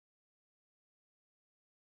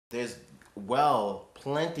there's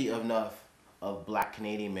plenty enough of black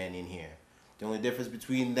Canadian men in here. The only difference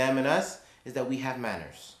between them and us is that we have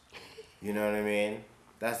manners. You know what I mean?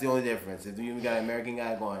 That's the only difference. If you got an American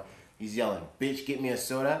guy going, he's yelling, "Bitch, get me a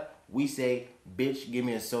soda." We say, "Bitch, give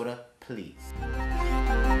me a soda, please."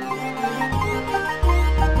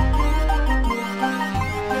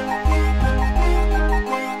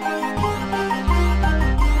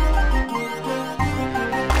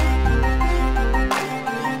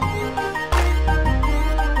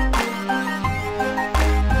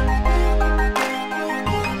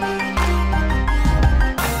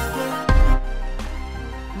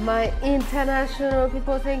 My international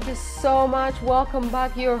people, thank you so much. Welcome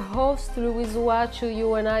back. Your host, Louise Uwacu,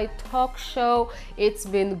 You and I talk show. It's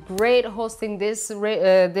been great hosting this,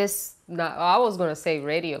 I was going to say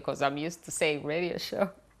radio because I'm used to saying radio show.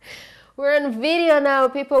 We're in video now,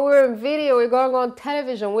 people. We're in video. We're going on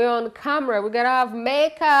television. We're on camera. We got to have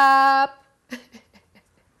makeup.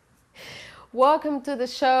 Welcome to the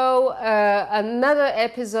show. Another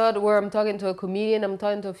episode where I'm talking to a comedian. I'm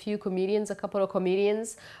talking to a few comedians, a couple of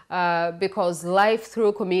comedians, because life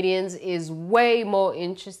through comedians is way more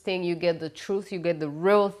interesting. You get the truth, you get the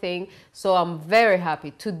real thing. So I'm very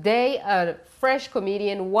happy. Today, a fresh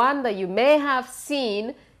comedian, one that you may have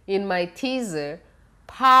seen in my teaser,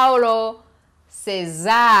 Paulo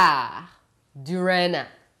Cesar Durena.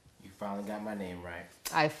 You finally got my name right.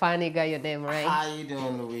 I finally got your name right. How you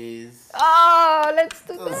doing, Louise? Oh, let's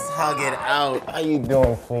do Let's this. hug it out. How you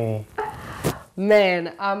doing, sweetie?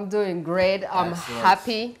 Man, I'm doing great. I'm Excellent.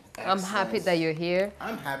 happy. I'm Excellent. happy that you're here.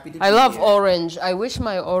 I'm happy to be I love here. orange. I wish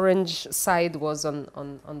my orange side was on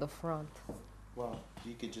the front. Well,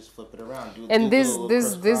 you could just flip it around. Do, And do this the little this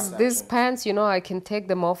crisscross this action. pants, you know, I can take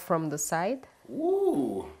them off from the side.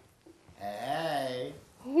 Ooh. Hey.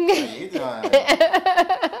 How you doing?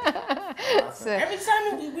 Awesome. Every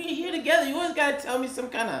time we're here together, you always gotta tell me some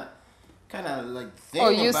kind of like thing. Oh,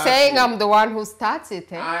 you about saying you. I'm the one who starts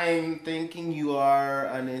it, eh? I'm thinking you are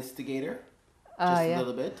an instigator. Just Yeah. a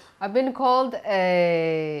little bit. I've been called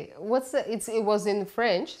a it was in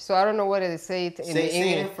French, so I don't know what they say it in Say it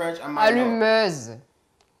English. in French. I might know. Allumeuse.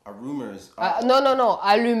 A rumors. No,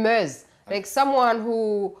 allumeuse. Like someone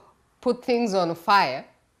who put things on fire.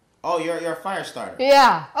 Oh, you're a fire starter.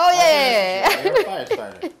 Yeah. Oh, yeah. Yeah, you're a fire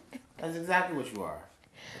starter. That's exactly what you are.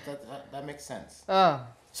 That makes sense.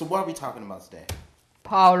 So what are we talking about today?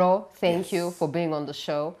 Paulo, thank Yes. you for being on the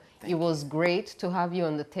show. Thank It was great to have you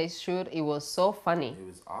on the taste shoot. It was so funny. It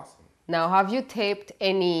was awesome. Now, have you taped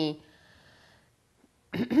any,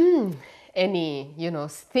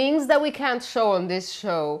 things that we can't show on this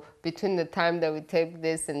show between the time that we taped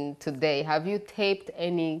this and today? Have you taped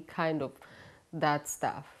any kind of that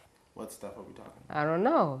stuff? What stuff are we talking about? I don't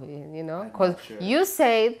know, I'm because not sure. you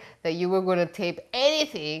said that you were going to tape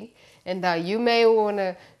anything and that you may want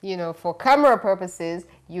to, for camera purposes,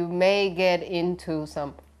 you may get into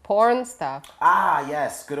some porn stuff. Ah,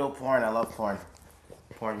 yes. Good old porn. I love porn.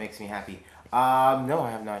 Porn makes me happy. No, I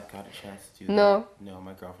have not got a chance to do No? that. No,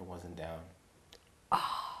 my girlfriend wasn't down. No,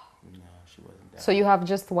 she wasn't down. So you have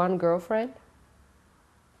just one girlfriend?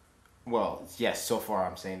 Well, yes, so far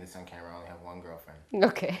I'm saying this on camera. I only have one girlfriend.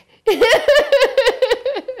 Okay.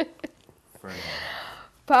 For now.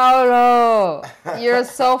 Paulo, you're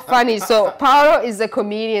so funny. So Paulo is a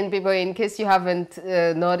comedian, people, in case you haven't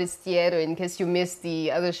noticed yet, or in case you missed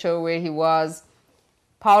the other show where he was.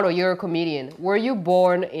 Paulo, you're a comedian. Were you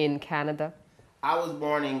born in Canada? I was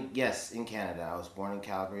born in Canada. I was born in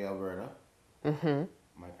Calgary, Alberta. Mm-hmm.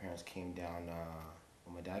 My parents came down,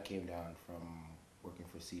 my dad came down from working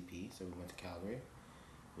for CP, so we went to Calgary.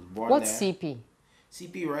 Was born What's there. CP?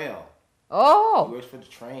 CP Rail. He Oh. works for the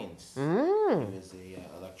trains. Mm. He was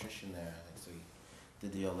a electrician there, so he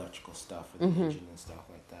did the electrical stuff and the engine and stuff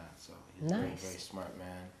like that. So he's a very, Nice. very smart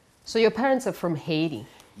man. So your parents are from Haiti.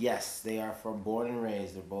 Yes, they are born and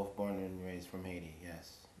raised. They're both born and raised from Haiti.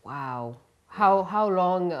 Yes. Wow. How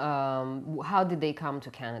long, how did they come to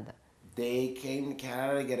Canada? They came to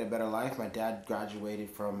Canada to get a better life. My dad graduated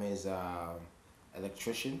from his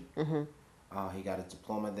electrician. Mm-hmm. He got a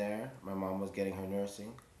diploma there. My mom was getting her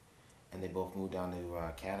nursing. And they both moved down to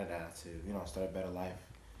Canada to, start a better life.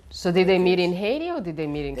 So did they meet in Haiti or did they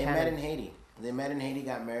meet in They Canada? met in Haiti. They met in Haiti,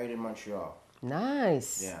 got married in Montreal.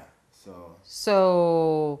 Nice. Yeah, so...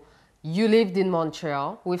 So you lived in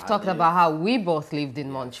Montreal. We've talked lived- about how we both lived in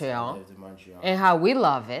I Montreal lived in Montreal. and how we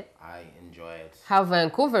love it. I enjoy it. How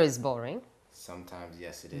Vancouver is boring Sometimes,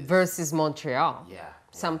 yes, it is. versus Montreal. Yeah.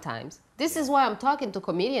 Sometimes. This is why I'm talking to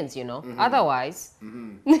comedians, Otherwise, I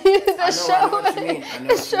the know what you mean. I know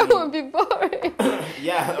the what you show mean. would be boring.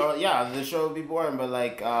 Yeah, the show would be boring, but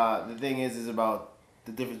the thing is about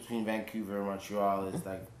the difference between Vancouver and Montreal is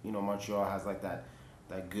like, you know, Montreal has like that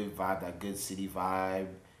good vibe, that good city vibe.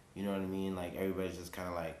 You know what I mean? Like everybody's just kind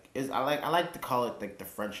of like I like to call it like the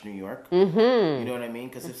French New York. Mm-hmm. You know what I mean?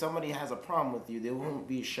 Because if somebody has a problem with you, they won't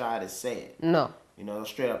be shy to say it. No. You know, they'll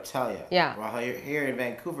straight up tell you. Yeah. While here in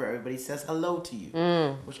Vancouver, everybody says hello to you,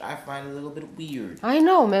 which I find a little bit weird. I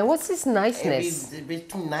know, man. What's this niceness?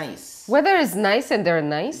 It's too nice. Weather is nice and they're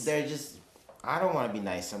nice. They're just. I don't want to be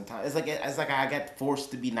nice sometimes. It's like I get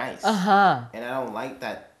forced to be nice. And I don't like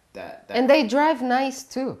that. And they drive nice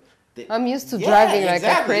too. I'm used to yeah, driving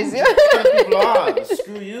exactly. like a crazy. Cut people off.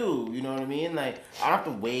 Screw you. You know what I mean? Like I don't have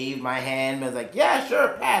to wave my hand, but it's like, yeah, sure,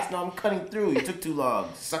 pass. No, I'm cutting through. You took too long,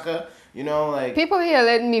 sucker. You know, like people here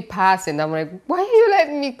letting me pass, and I'm like, why are you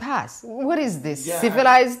letting me pass? What is this? Yeah,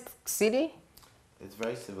 civilized city? It's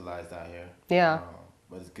very civilized out here. Yeah.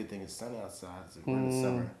 But it's a good thing it's sunny outside. We're in the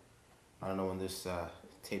summer. I don't know when this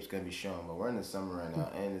tape's gonna be shown, but we're in the summer right now,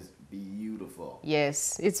 and it's beautiful.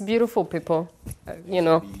 Yes, it's beautiful, people. You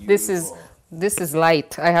know, this is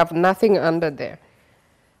light. I have nothing under there.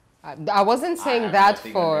 I wasn't saying that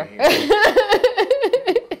for.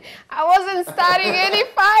 I wasn't starting any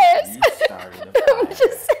fires. You started a fire. I'm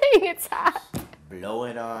just saying it's hot.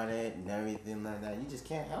 Blowing on it and everything like that. You just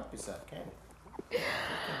can't help yourself, can you? You can't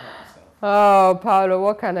help yourself. Oh, Paulo,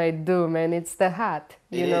 what can I do, man? It's the hat,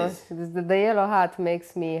 you know. Is. The yellow hat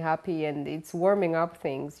makes me happy, and it's warming up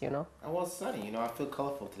things, you know. And well, it's sunny, you know. I feel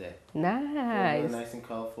colorful today. Nice. Really nice and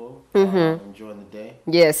colorful. Enjoying the day.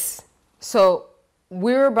 Yes. So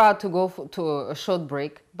we're about to go to a short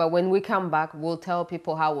break, but when we come back, we'll tell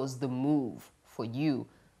people how was the move for you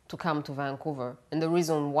to come to Vancouver and the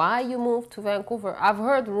reason why you moved to Vancouver. I've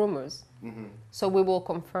heard rumors, so we will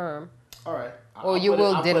confirm. All right. Or you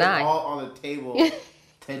will deny. Put it all on the table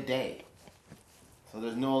today. So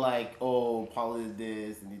there's no like, oh, Paul did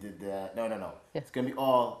this and he did that. No. Yeah. It's going to be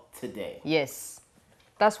all today. Yes.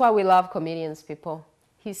 That's why we love comedians, people.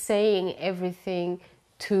 He's saying everything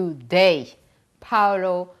today.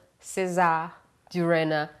 Paulo Cesar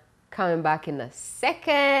Durena coming back in a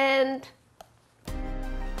second.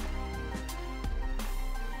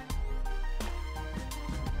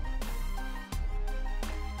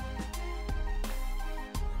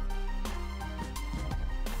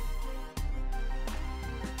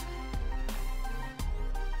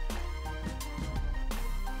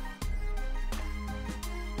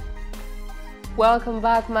 Welcome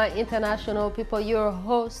back, my international people. Your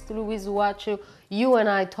host, Louise Uwacu, You and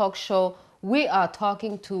I Talk Show. We are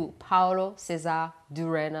talking to Paulo Cesar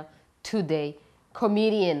Durena today.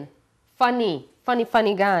 Comedian, funny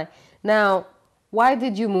guy. Now, why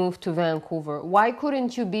did you move to Vancouver? Why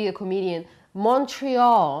couldn't you be a comedian?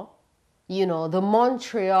 Montreal, you know, the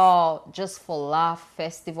Montreal Just for Laugh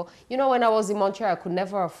Festival. You know, when I was in Montreal, I could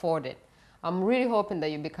never afford it. I'm really hoping that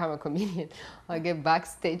you become a comedian. I'll get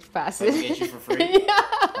backstage passes. I'll get you for free? Yeah.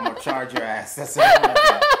 I'm going to charge your ass. That's what I'm going to do.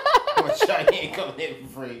 I'm going to charge you ain't coming in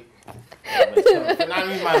for free. Not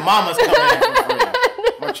even my mama's coming in for free.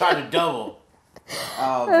 I'm going to charge a double.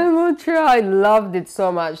 Montreal, I loved it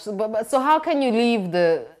so much. So how can you leave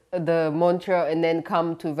the Montreal and then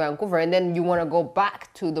come to Vancouver and then you want to go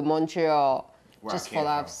back to the Montreal just for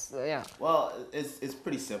laughs? Yeah. Well, it's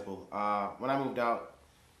pretty simple. When I moved out,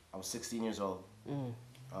 I was 16 years old.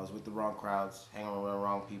 I was with the wrong crowds, hanging around with the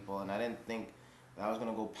wrong people, and I didn't think that I was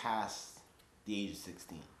gonna go past the age of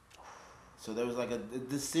 16. So there was like a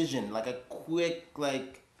decision, like a quick,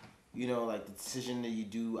 like, you know, like the decision that you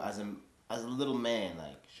do as a little man,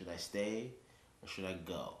 like, should I stay or should I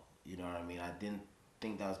go? You know what I mean? I didn't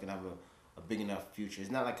think that I was gonna have a big enough future.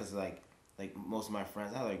 It's not like it's like most of my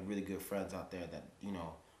friends, I have like really good friends out there that, you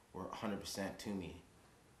know, were 100% to me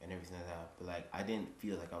and everything like that. But like, I didn't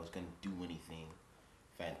feel like I was gonna do anything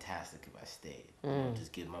fantastic if I stayed. You know,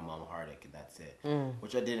 just give my mom a heartache and that's it.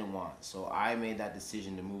 Which I didn't want. So I made that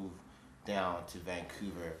decision to move down to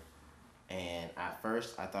Vancouver. And at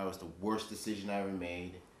first, I thought it was the worst decision I ever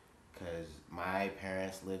made because my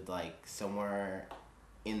parents lived like somewhere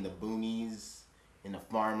in the boonies, in the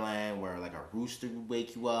farmland where like a rooster would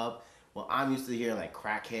wake you up. Well, I'm used to hearing like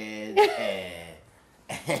crackheads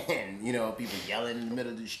and you know, people yelling in the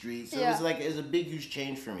middle of the street. So it was a big, huge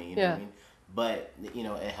change for me. You know what I mean? But you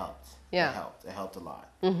know, it helped. Yeah, it helped a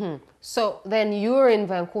lot. So then you're in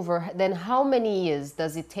Vancouver. Then how many years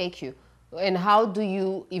does it take you? And how do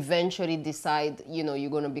you eventually decide, you know, you're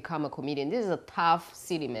going to become a comedian? This is a tough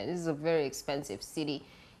city, man. This is a very expensive city.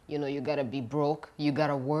 You know, you got to be broke. You got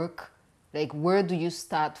to work. Like, where do you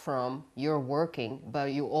start from? You're working,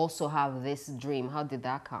 but you also have this dream. How did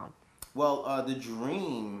that come? Well, the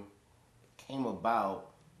dream came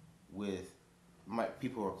about with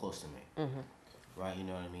people who are close to me. right? You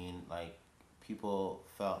know what I mean? Like, people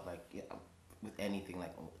felt like, yeah, with anything,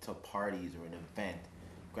 like to parties or an event,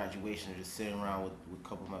 graduation, or just sitting around with a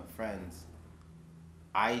couple of my friends,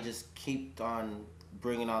 I just kept on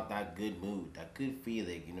bringing out that good mood, that good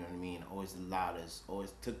feeling, you know what I mean? Always the loudest,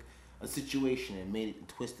 always took a situation and made it and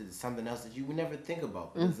twisted to something else that you would never think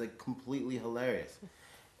about. But it's like completely hilarious.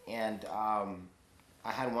 And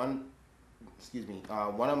I had one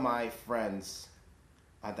of my friends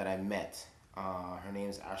that I met, her name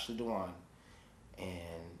is Ashley Dewan,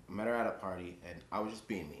 and I met her at a party, and I was just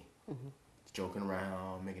being me, joking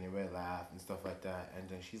around, making everybody laugh and stuff like that. And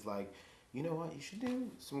then she's like, you know what, you should do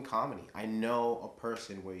some comedy. I know a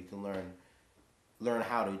person where you can learn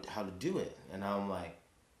how to do it. And I'm like,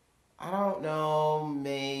 I don't know,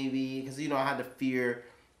 maybe, because I had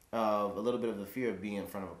a little bit of the fear of being in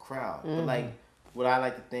front of a crowd. But like, what I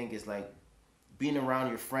like to think is like, being around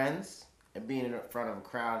your friends and being in front of a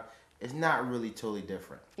crowd is not really totally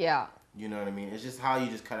different. Yeah. You know what I mean? It's just how you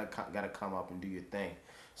just kind of got to come up and do your thing.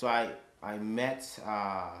 So I met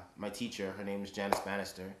my teacher. Her name is Janice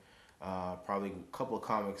Bannister. Probably a couple of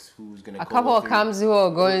comics who's gonna. A couple of comics who are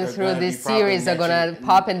going through this series are gonna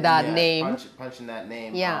pop in that name. Punching that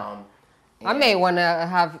name. Yeah. I may want to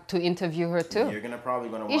have to interview her too. You're probably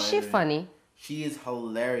gonna. Is she funny? She is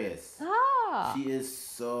hilarious. Ah. She is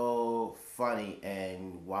so funny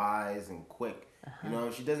and wise and quick.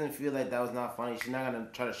 She doesn't feel like that was not funny. She's not gonna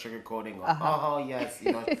try to sugarcoat it and go, oh yes.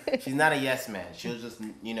 She's not a yes man. She'll just,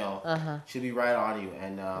 she'll be right on you.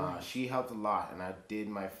 And she helped a lot. And I did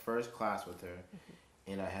my first class with her,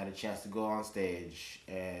 and I had a chance to go on stage.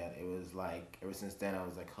 And it was like, ever since then, I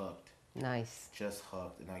was like hooked. Nice. Just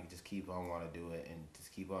hooked, and I just keep on want to do it, and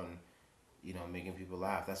just keep on, making people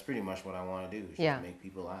laugh. That's pretty much what I want to do. Is just make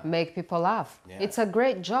people laugh. Make people laugh. Yeah. It's a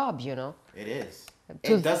great job, It is.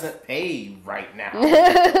 It doesn't pay right now.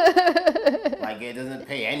 Like, it doesn't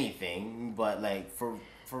pay anything, but like for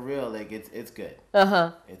real, like it's good.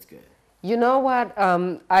 It's good. You know what?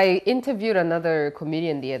 I interviewed another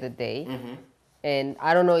comedian the other day, and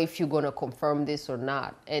I don't know if you're gonna confirm this or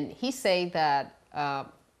not. And he said that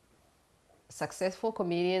successful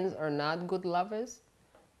comedians are not good lovers,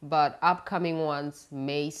 but upcoming ones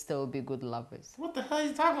may still be good lovers. What the hell are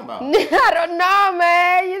you talking about? I don't know,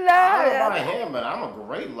 man. I don't know about him, but I'm a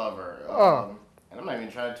great lover. And I'm not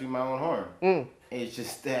even trying to toot my own horn. It's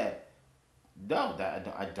just that, no,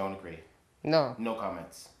 I don't agree. No. No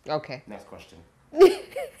comments. Okay. Next question.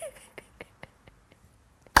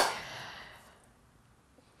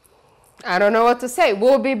 I don't know what to say.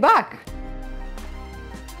 We'll be back.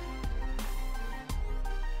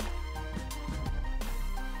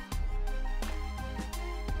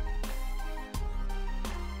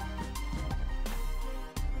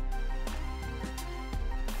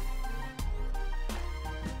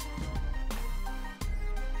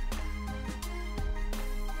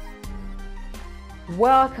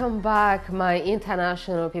 Welcome back, my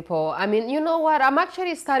international people. I mean, you know what? I'm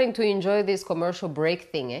actually starting to enjoy this commercial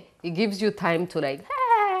break thing. It gives you time to like,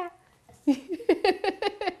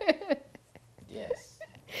 Yes.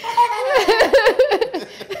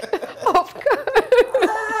 Of course.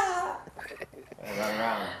 Run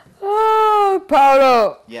around. Oh,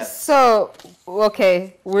 Paulo. Yes. So,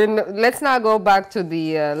 okay, let's not go back to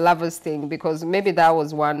the lovers thing, because maybe that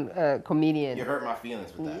was one comedian. You hurt my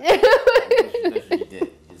feelings with that. That's what you did.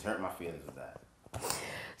 You just hurt my feelings with that.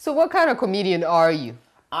 So what kind of comedian are you?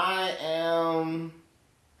 I am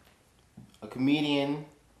a comedian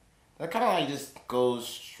that kind of like just goes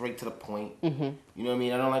straight to the point. You know what I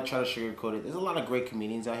mean? I don't like try to sugarcoat it. There's a lot of great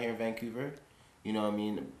comedians out here in Vancouver. You know what I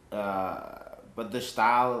mean? But the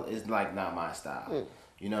style is like not my style.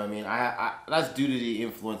 You know what I mean? I that's due to the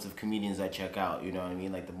influence of comedians I check out. You know what I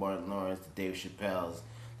mean? Like the Martin Lawrence, the Dave Chappelle's,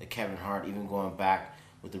 the Kevin Hart, even going back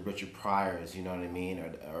with the Richard Pryors, you know what I mean,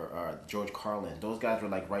 or George Carlin. Those guys were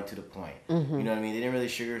like right to the point. You know what I mean? They didn't really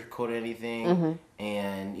sugarcoat anything.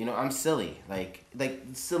 And I'm silly. Like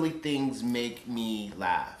silly things make me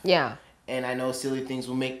laugh. Yeah. And I know silly things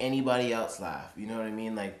will make anybody else laugh. You know what I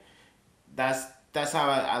mean? Like that's how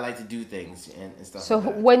I like to do things and stuff. So like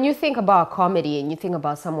that. when you think about comedy and you think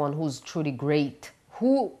about someone who's truly great,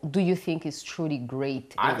 who do you think is truly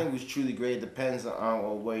great? I think who's truly great, it depends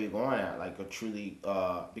on where you're going at. Like a truly,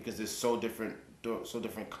 because there's so different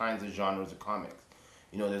kinds of genres of comics.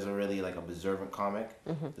 There's a really like observant comic.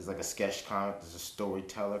 There's like a sketch comic. There's a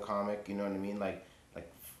storyteller comic. You know what I mean?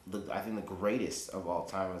 I think the greatest of all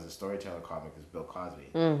time as a storyteller comic is Bill Cosby.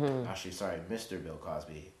 Actually, sorry, Mr. Bill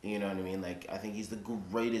Cosby. You know what I mean? Like, I think he's the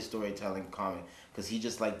greatest storytelling comic because he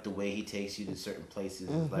just like the way he takes you to certain places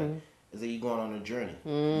is like you're going on a journey.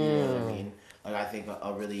 You know what I mean? Like, I think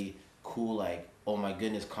a really cool, like, oh my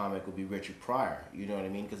goodness comic would be Richard Pryor. You know what I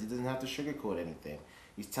mean? Because he doesn't have to sugarcoat anything.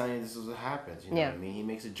 He's telling you this is what happens. You know what I mean? He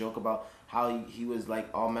makes a joke about how he was like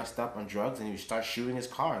all messed up on drugs, and he would start shooting his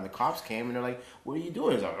car, and the cops came and they're like, "What are you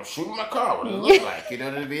doing?" He's like, "I'm shooting my car. What does it look like?" You know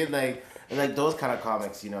what I mean? Like, and like those kind of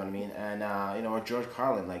comics. You know what I mean? And you know, or George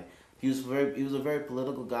Carlin, like. He was a very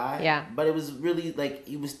political guy. Yeah. But it was really like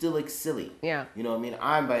he was still like silly. Yeah. You know what I mean?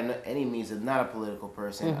 I'm by any means not a political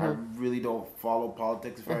person. I really don't follow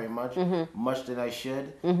politics very much, much that I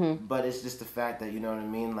should. But it's just the fact that, you know what I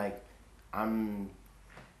mean? Like, I'm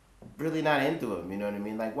really not into him. You know what I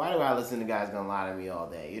mean? Like, why do I listen to guys gonna lie to me all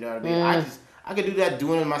day? You know what I mean? I could do that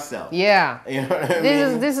doing it myself. Yeah. You know what I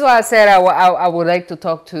mean? This is why I said I would like to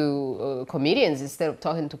talk to comedians instead of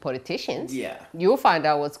talking to politicians. Yeah. You'll find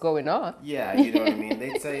out what's going on. Yeah, you know what I mean?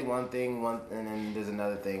 They say one thing, and then there's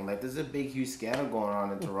another thing. Like, there's a big, huge scandal going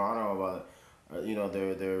on in Toronto about, you know,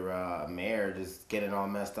 their mayor just getting all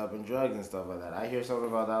messed up in drugs and stuff like that. I hear something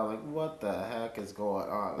about that, I'm like, what the heck is going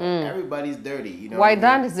on? Like, everybody's dirty, you know. Why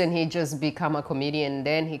doesn't he just become a comedian?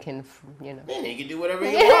 Then he can, you know. Man, he can do whatever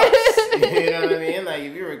he wants. You know what I mean? Like,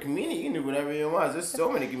 if you're a comedian, you can do whatever you want. There's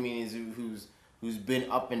so many comedians who's been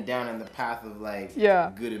up and down in the path of like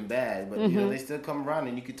good and bad, but you know, they still come around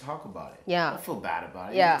and you can talk about it. Yeah. Don't feel bad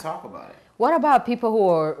about it. Yeah. You can talk about it. What about people who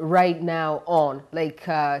are right now on, like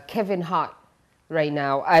Kevin Hart right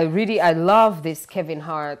now? I love this Kevin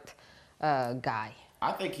Hart guy.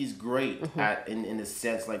 I think he's great in the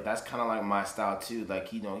sense, like, that's kind of like my style too.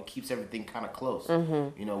 Like, you know, he keeps everything kind of close,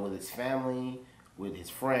 you know, with his family, with his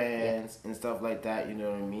friends and stuff like that, you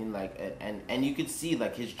know what I mean? Like, and you could see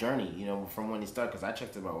like his journey, you know, from when he started, because I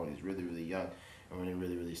checked him out when he was really, really young and when he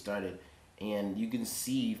really, really started. And you can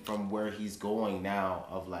see from where he's going now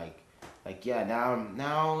of like yeah,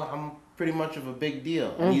 now I'm pretty much of a big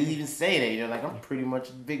deal. And you even say that, you're like, I'm pretty much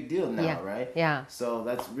a big deal now, right? Yeah. So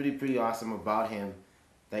that's really pretty awesome about him,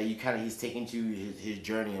 that he's taking to his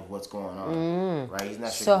journey of what's going on, right? He's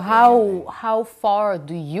not. So how far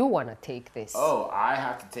do you want to take this? Oh,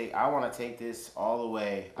 I want to take this all the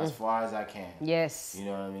way as far as I can. Yes. You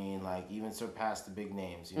know what I mean? Like, even surpass the big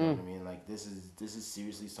names. You know what I mean? Like, this is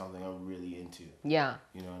seriously something I'm really into. Yeah.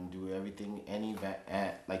 You know, and do everything,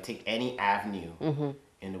 like take any avenue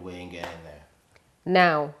in the way and get in there.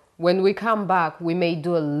 Now, when we come back, we may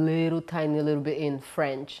do a tiny little bit in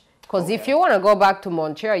French. Because if you want to go back to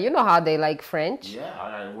Montreal, you know how they like French. Yeah,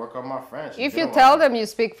 I gotta work on my French. If you tell them you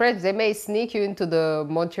speak French, they may sneak you into the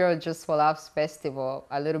Montreal Just for Laughs festival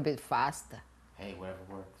a little bit faster. Hey, whatever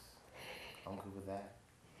works. I'm good with that.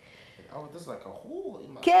 Oh, this is like a hole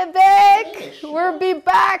in my... Quebec! We'll be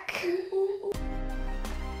back!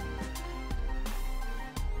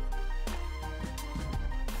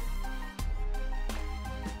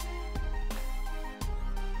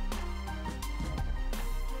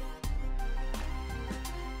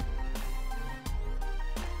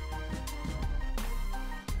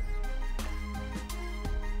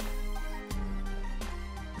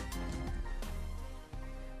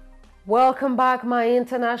 Welcome back, my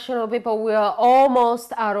international people. We are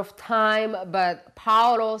almost out of time, but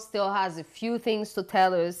Paulo still has a few things to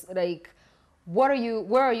tell us. Like, where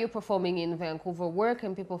are you performing in Vancouver? Where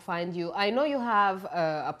can people find you? I know you have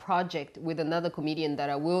a project with another comedian that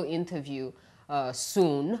I will interview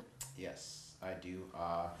soon. Yes, I do.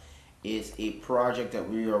 It's a project that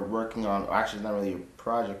we are working on. Actually, not really a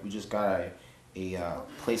project. We just got a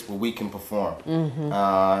place where we can perform.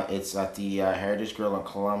 It's at the Heritage Grill in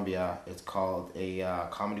Columbia. It's called a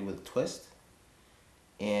Comedy with a Twist.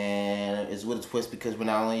 And it's with a twist because we're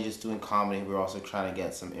not only just doing comedy, we're also trying to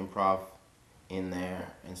get some improv in there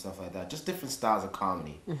and stuff like that. Just different styles of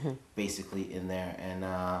comedy, basically, in there. And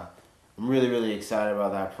I'm really, really excited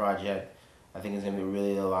about that project. I think it's gonna be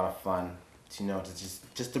really a lot of fun. You know, to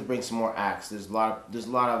just to bring some more acts. There's a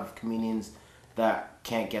lot of comedians that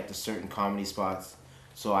can't get to certain comedy spots,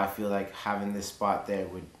 so I feel like having this spot there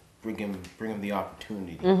would bring him the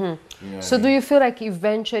opportunity. You know so do you feel like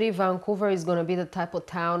eventually Vancouver is going to be the type of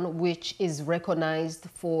town which is recognized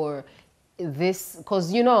for this?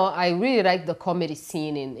 Because, you know, I really like the comedy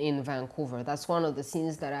scene in Vancouver. That's one of the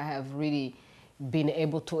scenes that I have really been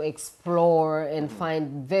able to explore and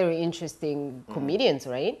find very interesting comedians,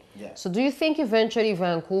 right? Yeah. So do you think eventually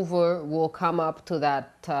Vancouver will come up to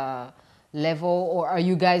that level, or are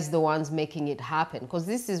you guys the ones making it happen? Because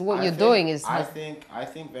this is what you're doing. I think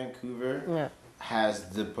Vancouver has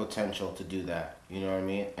the potential to do that. You know what I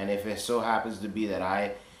mean? And if it so happens to be that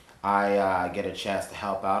I get a chance to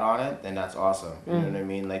help out on it, then that's awesome. You know what I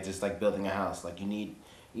mean? Like, just like building a house, like you need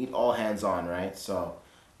all hands on, right? So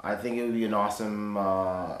I think it would be an awesome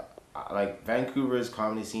like Vancouver's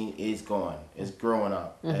comedy scene is going, it's growing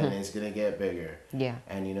up, and it's gonna get bigger. Yeah.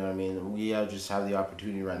 And you know what I mean. We just have the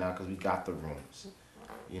opportunity right now because we got the rooms.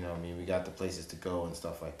 You know what I mean. We got the places to go and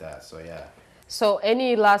stuff like that. So yeah. So,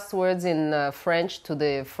 any last words in French to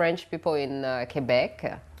the French people in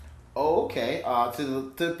Quebec? Oh, okay.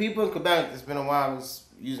 To the people in Quebec, it's been a while I was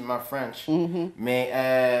using my French. Mais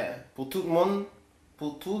pour tout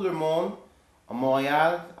le monde, à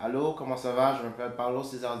Montréal, allô, comment ça va? Je m'appelle Paulo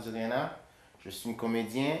Cesar Durena. Je suis un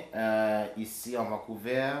comédien ici en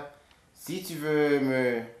Vancouver. Si tu veux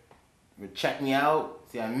me check me out,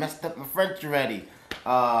 see, I messed up my French already.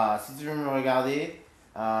 Si tu veux me regarder,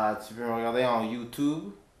 tu peux me regarder en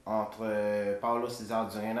YouTube entre Paulo Cesar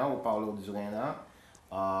Durena ou Paulo Durena.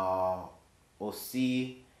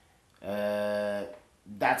 Aussi,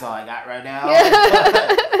 that's all I got right now.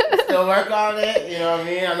 Still work on it, you know what I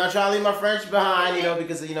mean? I'm not trying to leave my French behind, you know,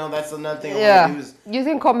 because, you know, that's another thing I want to do is... You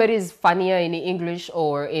think comedy is funnier in English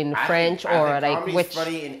or in French or like comedy's which?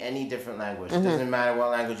 funny in any different language. It doesn't matter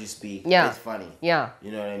what language you speak. Yeah. It's funny. Yeah.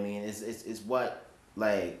 You know what I mean? It's what,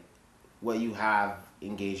 like, what you have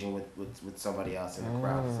engaging with somebody else in the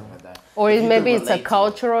crowd and stuff like that. Or If you maybe can it's a relate to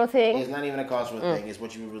cultural thing. It's not even a cultural thing. It's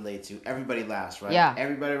what you relate to. Everybody laughs, right? Yeah.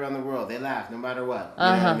 Everybody around the world, they laugh no matter what. You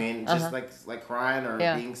know what I mean? Just like crying or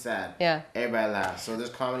Yeah. being sad. Yeah. Everybody laughs. So there's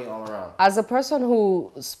comedy all around. As a person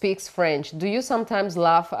who speaks French, do you sometimes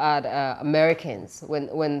laugh at Americans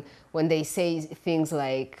when they say things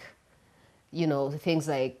like, you know, things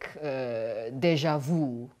like déjà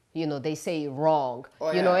vu? You know, they say wrong.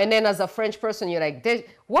 Oh, you know, yeah. and then as a French person, you're like,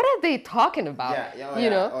 what are they talking about? Yeah, you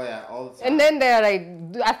know? Oh yeah, all the time. And then they're like,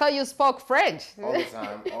 I thought you spoke French. all the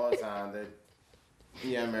time.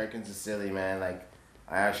 Yeah, Americans are silly, man. Like,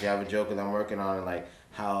 I actually have a joke that I'm working on, like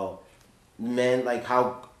how men, like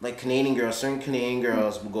Canadian girls, certain Canadian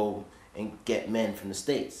girls will go and get men from the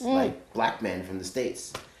States, like black men from the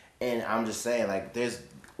States. And I'm just saying, like, there's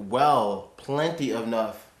plenty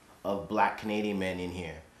enough of black Canadian men in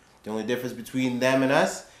here. The only difference between them and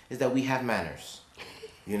us is that we have manners.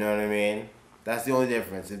 You know what I mean? That's the only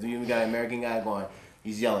difference. If you even got an American guy going,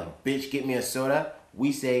 he's yelling, "Bitch, get me a soda."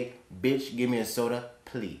 We say, "Bitch, give me a soda,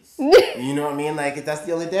 please." You know what I mean? Like, that's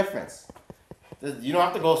the only difference. You don't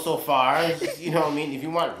have to go so far. It's just, you know what I mean? If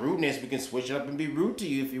you want rudeness, we can switch it up and be rude to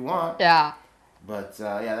you if you want. Yeah. But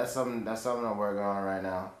yeah, that's something I'm working on right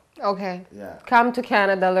now. Okay. Yeah. Come to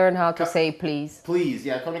Canada, learn how to say please. Please,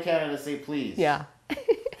 yeah, come to Canada to say please. Yeah.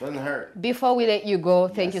 Doesn't hurt. Before we let you go,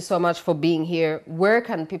 thank you so much for being here. Where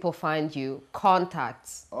can people find you?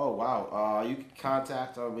 Contacts. Oh, wow. You can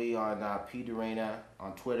contact me on P. Durena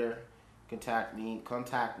on Twitter. Contact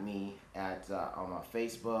me at on my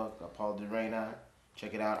Facebook, Paul Durena.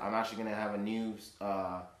 Check it out. I'm actually going to have a new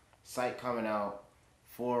site coming out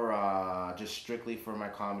for just strictly for my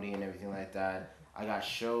comedy and everything like that. I got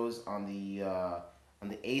shows on the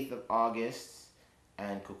 8th of August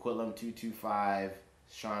and Coquitlam 225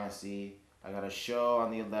 Shaughnessy. I got a show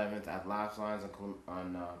on the 11th at Laugh Lines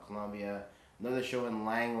on Columbia. Another show in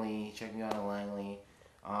Langley. Check me out in Langley.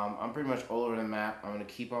 I'm pretty much all over the map. I'm going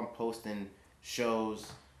to keep on posting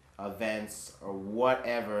shows, events, or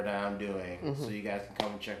whatever that I'm doing. So you guys can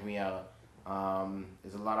come and check me out.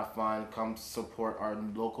 It's a lot of fun. Come support our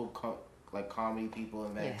local comedy people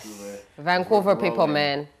in Vancouver. Yes. Vancouver people,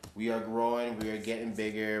 man. We are growing. We are getting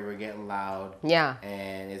bigger. We're getting loud. Yeah.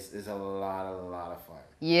 And it's a lot of fun.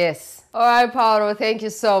 Yes. All right, Paulo, thank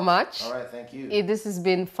you so much. All right, thank you. This has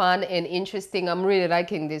been fun and interesting. I'm really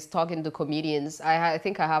liking this, talking to comedians. I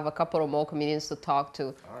think I have a couple of more comedians to talk to.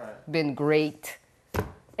 All right. Been great.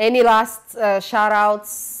 Any last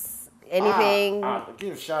shout-outs? Anything? I'll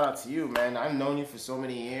give a shout-out to you, man. I've known you for so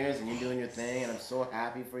many years, and you're doing your thing, and I'm so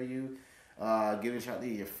happy for you. Give a shout out to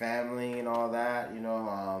your family and all that. You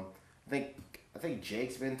know, I think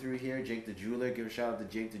Jake's been through here. Jake the jeweler. Give a shout out to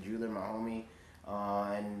Jake the jeweler, my homie,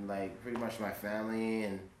 and like pretty much my family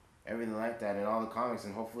and everything like that, and all the comics.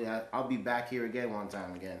 And hopefully, I'll be back here again one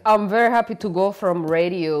time again. I'm very happy to go from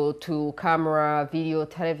radio to camera, video,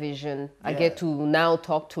 television. Yeah. I get to now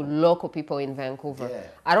talk to local people in Vancouver. Yeah.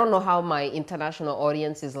 I don't know how my international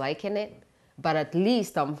audience is liking it, but at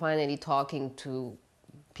least I'm finally talking to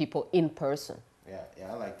people in person. Yeah,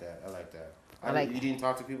 I like that. You didn't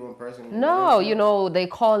talk to people in person? No, you know, they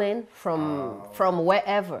call in from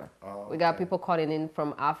wherever. We got people calling in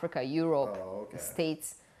from Africa, Europe,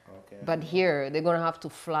 States. Okay. But here, they're going to have to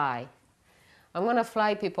fly. I'm going to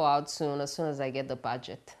fly people out soon as I get the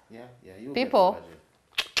budget. Yeah, you'll people, get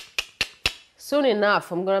the budget. Soon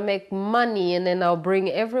enough, I'm going to make money, and then I'll bring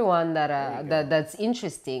everyone that's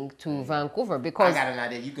interesting to Vancouver. Because I got an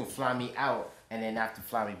idea. You can fly me out and then have to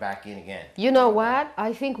fly me back in again. You know what?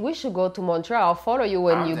 I think we should go to Montreal. I'll follow you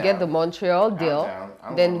when you get the Montreal deal.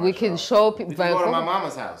 Then we can show people. We can go to my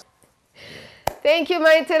mama's house. Thank you,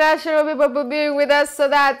 my international people, for being with us. So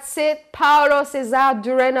that's it. Paulo Cesar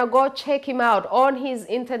Durena. Go check him out on his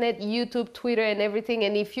internet, YouTube, Twitter, and everything.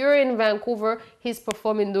 And if you're in Vancouver, he's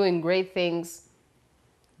performing, doing great things.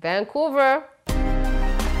 Vancouver.